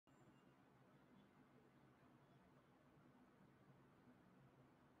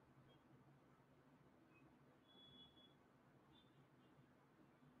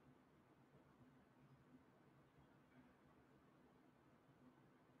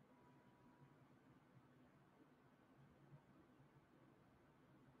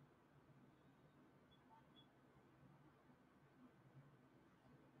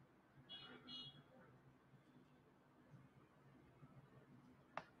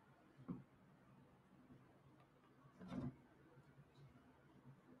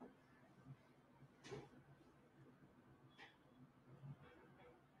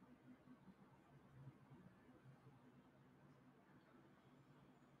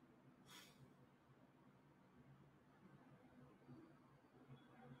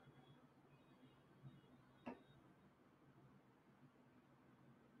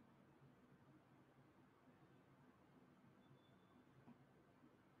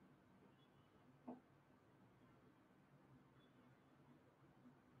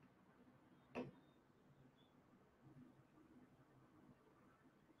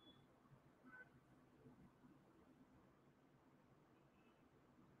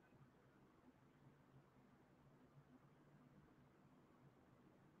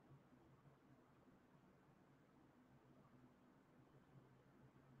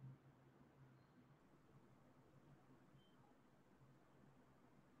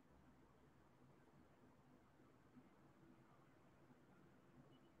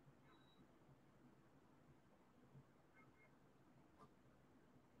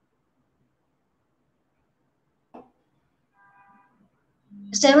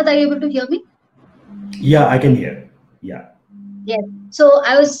Mr. Ahmed, are you able to hear me? Yeah, I can hear. Yeah. Yes. So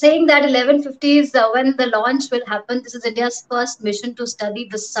I was saying that 11:50 is when the launch will happen. This is India's first mission to study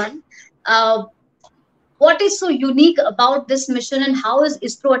the sun. Uh, what is so unique about this mission, and how is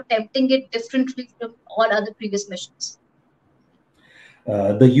ISRO attempting it differently from all other previous missions?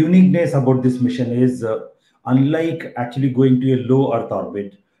 The uniqueness about this mission is unlike actually going to a low Earth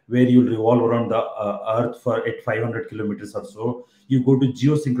orbit where you'll revolve around the Earth for at 500 kilometers or so, you go to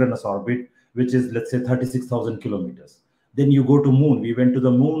geosynchronous orbit, which is let's say 36,000 kilometers. Then you go to Moon. We went to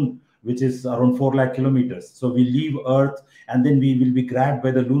the Moon, which is around 4 lakh kilometers. So we leave Earth, and then we will be grabbed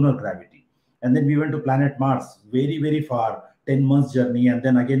by the lunar gravity. And then we went to planet Mars, very very far, 10 months journey, and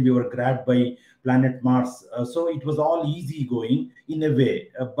then again we were grabbed by planet Mars. So it was all easy going in a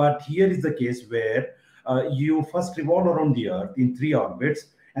way. But here is the case where you first revolve around the Earth in 3 orbits,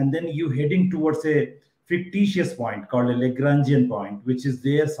 and then you heading towards a fictitious point called a Lagrangian point, which is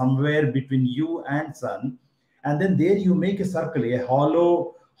there somewhere between you and Sun. And then there you make a circle, a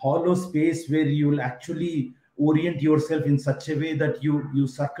hollow space where you will actually orient yourself in such a way that you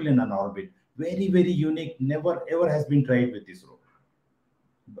circle in an orbit. Very, very unique. Never ever has been tried with ISRO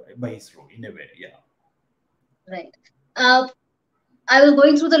by ISRO in a way. Yeah. Right. Uh, I was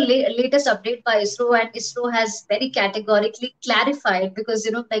going through the latest update by ISRO, and ISRO has very categorically clarified, because,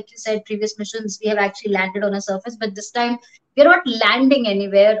 like you said, previous missions we have actually landed on a surface, but this time we're not landing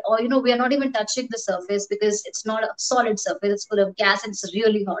anywhere, or we are not even touching the surface because it's not a solid surface; it's full of gas and it's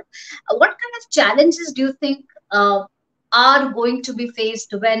really hot. What kind of challenges do you think are going to be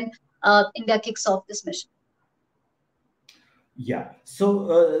faced when India kicks off this mission? Yeah.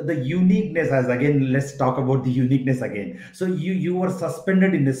 So the uniqueness, as again, let's talk about the uniqueness again. So you are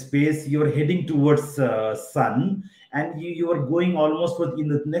suspended in a space. You're heading towards sun, and you are going almost in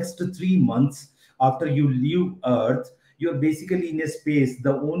the next 3 months after you leave Earth. You're basically in a space.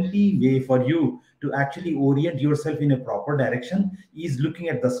 The only way for you to actually orient yourself in a proper direction is looking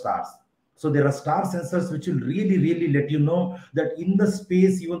at the stars. So there are star sensors which will really, really let you know that in the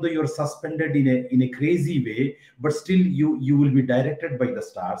space, even though you're suspended in a crazy way, but still you will be directed by the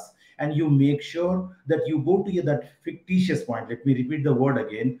stars. And you make sure that you go to that fictitious point. Let me repeat the word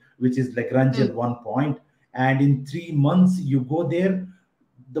again, which is Lagrangian one point. And in 3 months, you go there.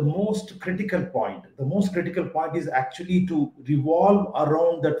 The most critical point is actually to revolve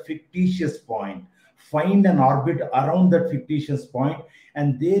around that fictitious point, find an orbit around that fictitious point,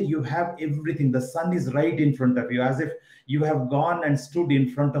 and there you have everything. The sun is right in front of you, as if you have gone and stood in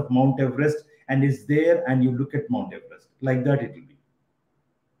front of Mount Everest, and is there, and you look at Mount Everest. Like that it will be.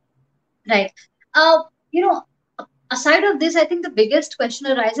 Right. Uh, you know, Aside of this, I think the biggest question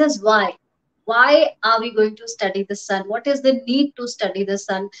arises why? Why are we going to study the sun? What is the need to study the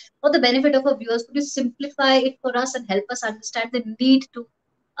sun? For the benefit of our viewers, could you simplify it for us and help us understand the need to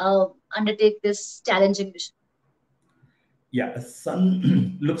undertake this challenging mission? Yeah,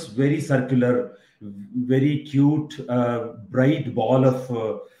 sun looks very circular, very cute, bright ball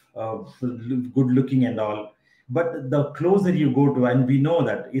of good looking and all. But the closer you go to, and we know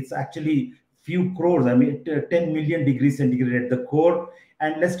that it's actually few crores, I mean, 10 million degrees centigrade at the core.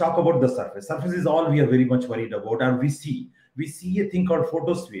 And let's talk about the surface. Surface is all we are very much worried about. And we see a thing called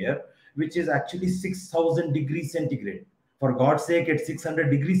photosphere, which is actually 6,000 degrees centigrade. For God's sake, at 600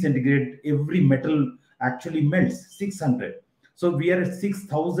 degrees centigrade, every metal actually melts. 600. So we are at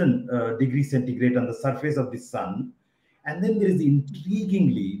 6,000 degrees centigrade on the surface of the sun. And then there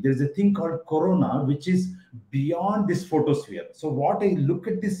is a thing called corona, which is beyond this photosphere. So what I look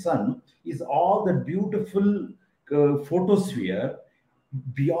at the sun is all the beautiful photosphere.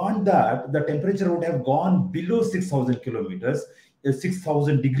 Beyond that, the temperature would have gone below 6,000 kilometers,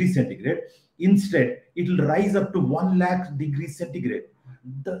 6,000 degrees centigrade. Instead, it will rise up to 1 lakh degrees centigrade.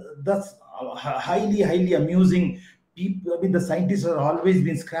 That's highly, highly amusing. People, I mean, the scientists have always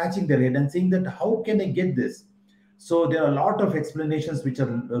been scratching their head and saying that how can I get this? So there are a lot of explanations which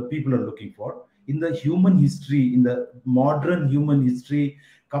are people are looking for in the human history, in the modern human history.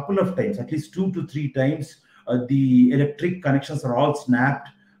 Couple of times, at least 2 to 3 times, the electric connections are all snapped.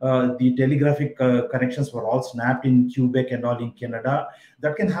 The telegraphic connections were all snapped in Quebec and all in Canada.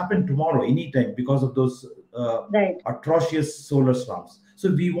 That can happen tomorrow, anytime, because of those Right. atrocious solar storms.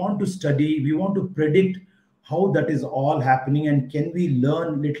 So we want to study, we want to predict how that is all happening, and can we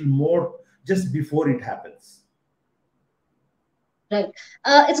learn little more just before it happens. Right.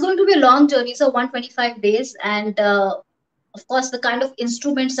 It's going to be a long journey, so 125 days, and of course, the kind of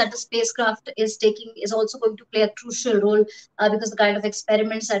instruments that the spacecraft is taking is also going to play a crucial role, because the kind of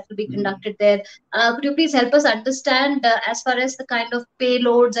experiments that will be conducted there. Could you please help us understand, as far as the kind of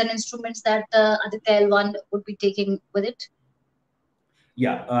payloads and instruments that Aditya L-1 would be taking with it?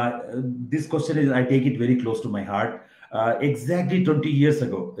 Yeah, this question is, I take it very close to my heart. Exactly 20 years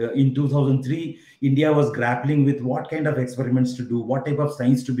ago, in 2003, India was grappling with what kind of experiments to do, what type of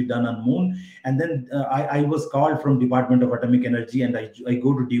science to be done on Moon. And then I was called from Department of Atomic Energy, and I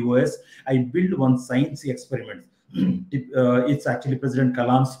go to DOS. I build one science experiment. It's actually President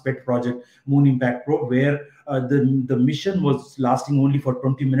Kalam's pet project, Moon Impact Probe, where the mission was lasting only for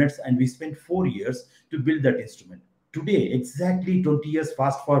 20 minutes, and we spent 4 years to build that instrument. Today, exactly 20 years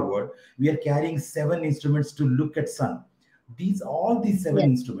fast forward, we are carrying 7 instruments to look at sun. All these seven Yes,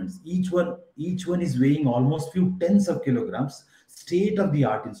 instruments, each one is weighing almost few tens of kilograms, state of the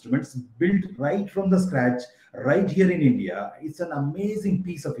art instruments built right from the scratch, right here in India. It's an amazing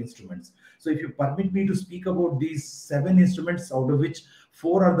piece of instruments. So if you permit me to speak about these 7 instruments, out of which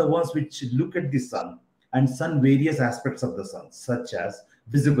 4 are the ones which look at the sun and sun various aspects of the sun, such as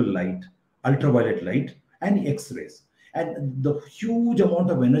visible light, ultraviolet light, and X-rays. And the huge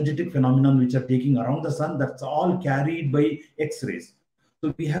amount of energetic phenomenon which are taking around the sun, that's all carried by X-rays.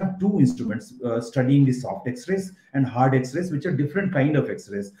 So we have 2 instruments studying the soft X-rays and hard X-rays, which are different kind of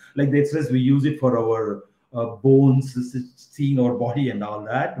X-rays. Like the X-rays, we use it for our bones, seeing our body and all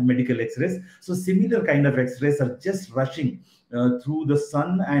that, medical X-rays. So similar kind of X-rays are just rushing through the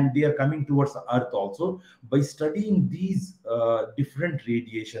sun, and they are coming towards Earth also. By studying these different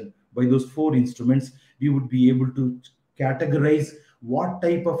radiation by those 4 instruments, we would be able to categorize what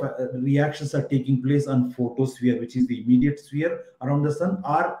type of reactions are taking place on photosphere, which is the immediate sphere around the sun,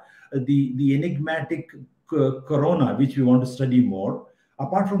 or the enigmatic corona, which we want to study more.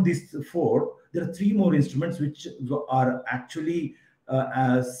 Apart from these 4, there are 3 more instruments which are actually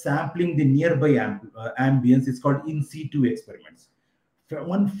sampling the nearby ambience. It's called in situ experiments.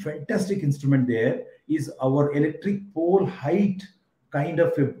 One fantastic instrument there is our electric pole height,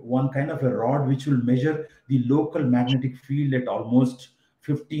 one kind of a rod which will measure the local magnetic field at almost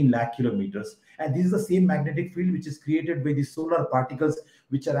 15 lakh kilometers. And this is the same magnetic field which is created by the solar particles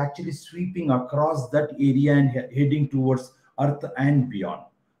which are actually sweeping across that area and heading towards Earth and beyond.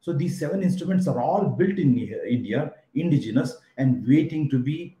 So these 7 instruments are all built in India, indigenous, and waiting to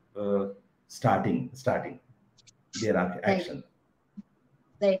be starting their right. action.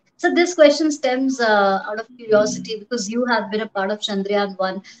 Right. So this question stems out of curiosity because you have been a part of Chandrayaan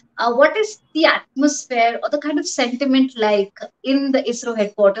 1. What is the atmosphere or the kind of sentiment like in the ISRO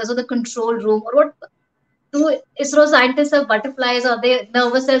headquarters or the control room? Or what do ISRO scientists have butterflies? Are they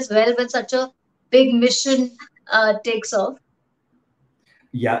nervous as well when such a big mission takes off?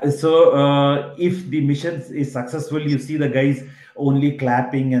 Yeah, so if the mission is successful, you see the guys only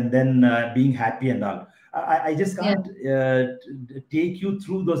clapping and then being happy and all. I just Yeah. can't take you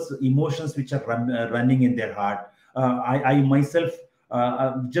through those emotions which are running in their heart. I myself,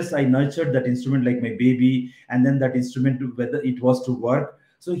 just I nurtured that instrument like my baby, and then that instrument, whether it was to work.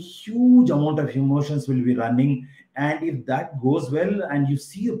 So huge amount of emotions will be running, and if that goes well, and you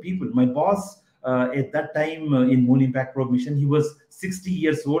see the people, my boss at that time in Moon Impact Probe mission, he was 60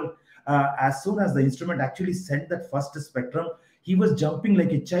 years old. As soon as the instrument actually sent that first spectrum, he was jumping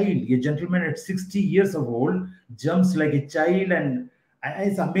like a child. A gentleman at 60 years of old jumps like a child, and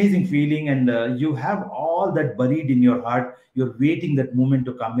it's amazing feeling. And you have all that buried in your heart. You're waiting that moment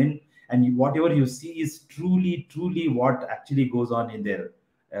to come in, and whatever you see is truly, truly what actually goes on in their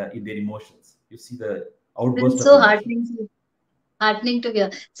emotions. You see the This outburst is of so emotion. heartening to hear.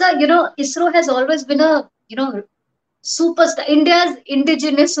 So, ISRO has always been a, superstar, India's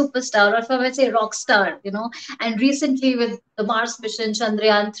indigenous superstar, or if I might say rock star, and recently with the Mars mission,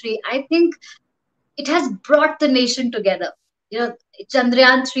 Chandrayaan 3, I think it has brought the nation together. You know,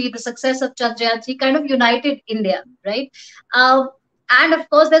 Chandrayaan 3, the success of Chandrayaan 3 kind of united India, right? Uh, and of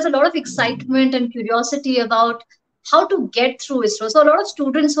course, there's a lot of excitement and curiosity about how to get through ISRO. So, a lot of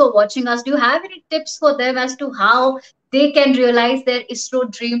students who are watching us, do you have any tips for them as to how they can realize their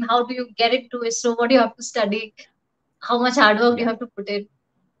ISRO dream? How do you get into ISRO? What do you have to study? How much hard work do you Yeah. have to put in?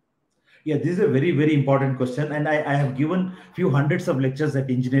 Yeah, this is a very, very important question. And I have given few hundreds of lectures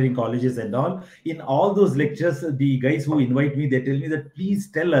at engineering colleges and all. In all those lectures, the guys who invite me, they tell me that please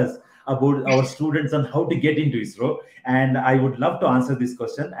tell us about our students and how to get into ISRO. And I would love to answer this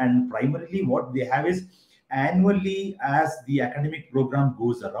question. And primarily what they have is annually, as the academic program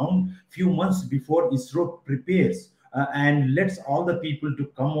goes around, few months before ISRO prepares and lets all the people to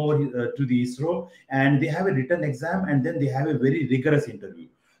come over to the ISRO, and they have a written exam, and then they have a very rigorous interview.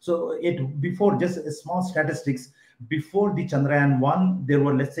 So it before, just a small statistics, before the Chandrayaan 1, there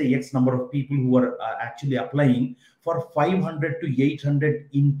were, let's say, X number of people who were actually applying for 500 to 800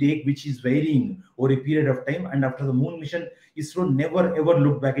 intake, which is varying over a period of time. And after the moon mission, ISRO never ever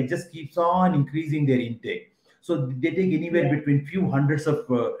looked back. It just keeps on increasing their intake. So they take anywhere Yeah. between few hundreds of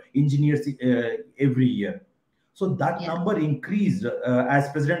engineers every year. So that Yeah. number increased as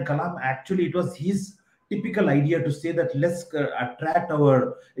President Kalam, actually it was his typical idea to say that let's attract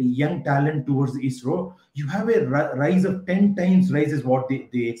our young talent towards ISRO. You have a rise of 10 times rise is what they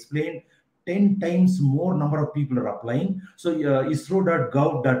explained. 10 times more number of people are applying. So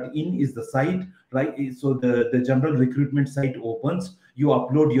isro.gov.in is the site, right? So the general recruitment site opens, you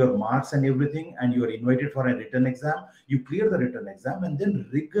upload your marks and everything, and you are invited for a written exam. You clear the written exam, and then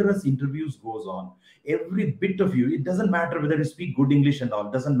rigorous interviews goes on. Every bit of you, it doesn't matter whether you speak good English and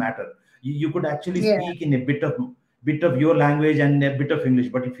all, doesn't matter. You could actually Yeah. speak in a bit of your language and a bit of English,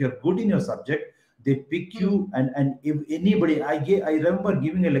 but if you're good in your subject, they pick Hmm. you. And if anybody, I remember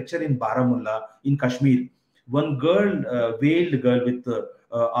giving a lecture in Baramulla in Kashmir. One girl, veiled girl with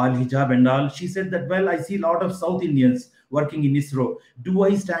all hijab and all, she said that, well, I see a lot of South Indians working in ISRO. Do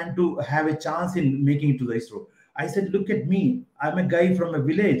I stand to have a chance in making it to the ISRO? I said, look at me. I'm a guy from a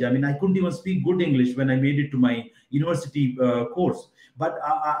village. I mean, I couldn't even speak good English when I made it to my university course. But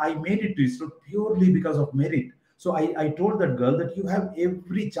I made it to ISRO purely because of merit. So I told that girl that you have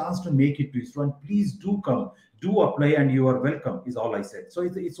every chance to make it to ISRO, and please do come, do apply, and you are welcome, is all I said. So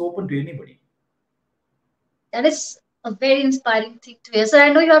it's open to anybody. That is a very inspiring thing to hear. So I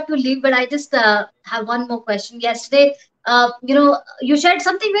know you have to leave, but I just have one more question. Yesterday, you shared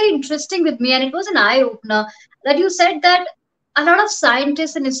something very interesting with me, and it was an eye opener. That you said that a lot of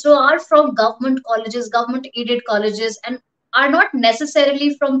scientists in ISRO are from government colleges, government aided colleges, and are not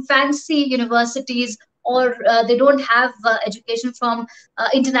necessarily from fancy universities, or they don't have education from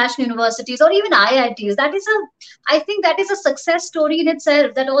international universities or even IITs. That is a I think that is a success story in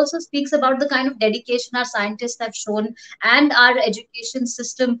itself, that also speaks about the kind of dedication our scientists have shown and our education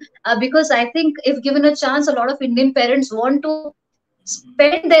system. Because I think if given a chance, a lot of Indian parents want to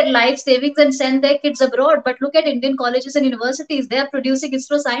spend their life savings and send their kids abroad. But look at Indian colleges and universities, they are producing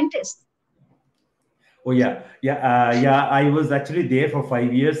ISRO scientists. Oh yeah. I was actually there for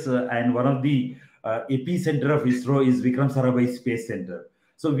 5 years, and one of the epicenter of ISRO is Vikram Sarabhai Space Center.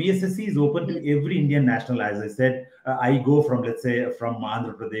 So VSSC is open to Yes. every Indian national. As I said, I go from, let's say, from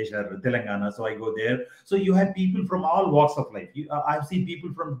Andhra Pradesh or Telangana, so I go there. So you have people from all walks of life. I've seen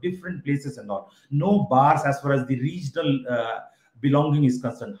people from different places and all. No bars as far as the regional belonging is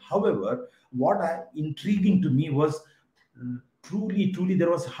concerned. However, what intriguing to me was, truly, there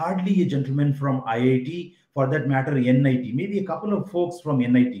was hardly a gentleman from IIT, for that matter, NIT, maybe a couple of folks from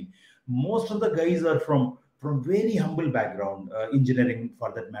NIT. Most of the guys are from very humble background, engineering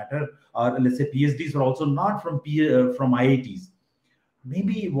for that matter, or let's say PhDs are also not from IITs.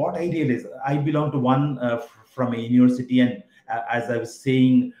 Maybe what I realize, I belong to one from a university, and as I was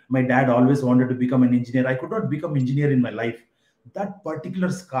saying, my dad always wanted to become an engineer. I could not become engineer in my life. That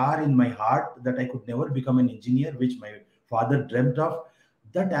particular scar in my heart that I could never become an engineer, which my father dreamt of,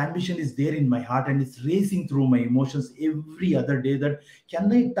 that ambition is there in my heart, and it's racing through my emotions every other day. That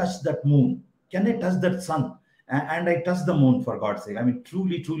can I touch that moon? Can I touch that sun? And I touched the moon, for God's sake. I mean,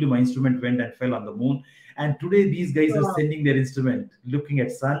 truly, my instrument went and fell on the moon. And today, these guys are Wow. sending their instrument, looking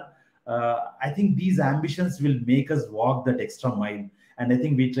at sun. I think these ambitions will make us walk that extra mile. And I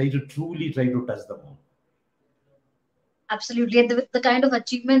think we try to touch the moon. Absolutely. And the kind of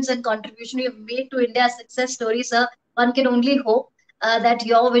achievements and contribution you have made to India's success story, sir, one can only hope that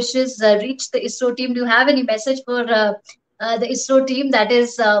your wishes reach the ISRO team. Do you have any message for the ISRO team that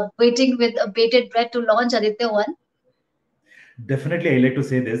is waiting with a bated breath to launch Aditya 1? Definitely, I like to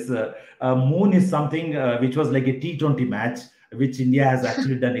say this. Moon is something which was like a T20 match, which India has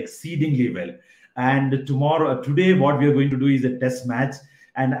actually done exceedingly well. And today, what we are going to do is a test match.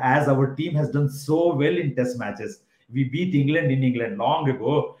 And as our team has done so well in test matches, we beat England in England long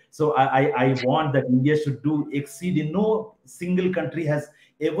ago. So I want that India should do exceeding. No single country has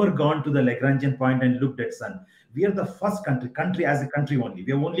ever gone to the Lagrangian point and looked at sun. We are the first country as a country only.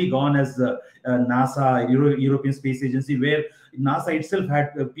 We have only gone as NASA, European Space Agency, where NASA itself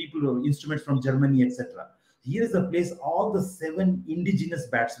had people, instruments from Germany, etc. Here is a place, all the seven indigenous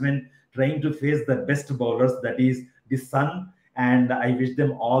batsmen trying to face the best bowlers, that is the sun. And I wish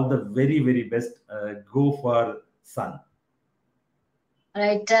them all the very best. Go for sun.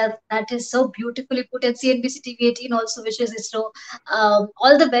 Right, that is so beautifully put. And CNBC TV18 also wishes ISRO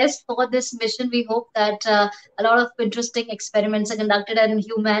all the best for this mission. We hope that a lot of interesting experiments are conducted and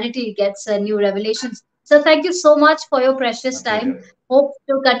humanity gets new revelations. So, thank you so much for your My precious time. pleasure. Hope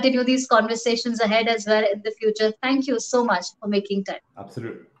to continue these conversations ahead as well in the future. Thank you so much for making time.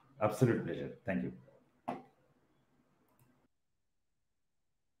 Absolute pleasure. Thank you.